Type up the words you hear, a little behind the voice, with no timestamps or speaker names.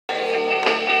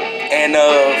And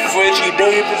Frenchie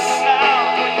Davis,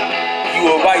 you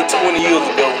were right 20 years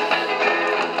ago.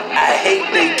 I hate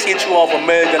they kicked you off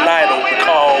American Idol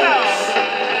because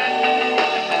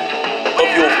of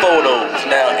your photos.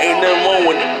 Now, ain't nothing wrong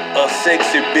with a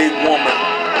sexy big woman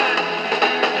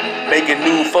making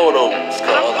new photos.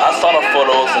 Cause I saw the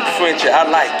photos and Frenchie, I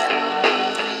like it.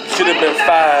 You should have been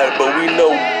fired, but we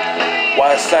know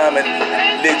why Simon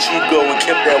let you go and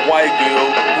kept that white girl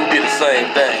who did the same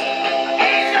thing.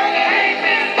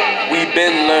 We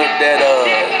been learned that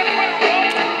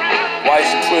white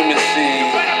supremacy,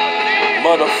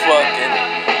 motherfucking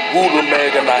ruled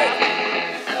American Idol.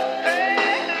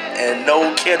 And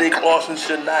no, Kelly Clarkson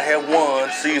should not have won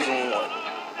season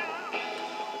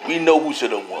 1. We know who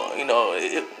should have won. You know,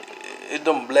 it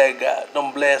them black guys,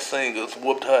 them black singers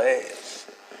whooped her ass.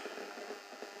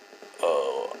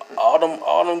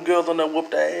 All them girls on there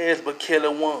whooped her ass, but Kelly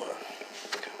won.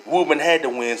 Ruben had to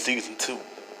win season 2.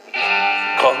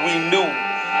 Cause we knew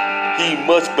he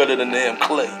much better than them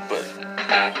Clay, but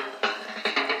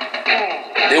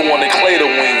they wanted Clay to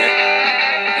win.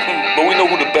 But we know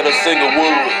who the better singer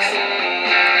was.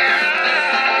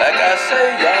 Like I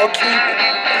say, y'all keep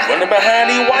running behind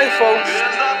these white folks.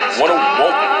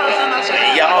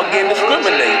 And y'all getting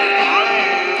discriminated.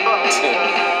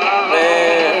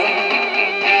 Man.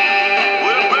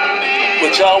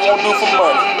 What y'all won't do for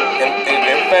money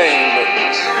and fame, but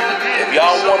if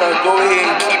y'all wanna go ahead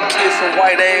and keep kissing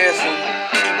white ass and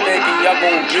keep thinking y'all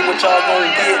gonna get what y'all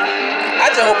gonna get, I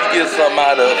just hope you get something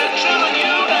out of it.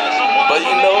 But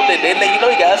you know,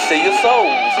 you gotta sell your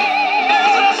souls.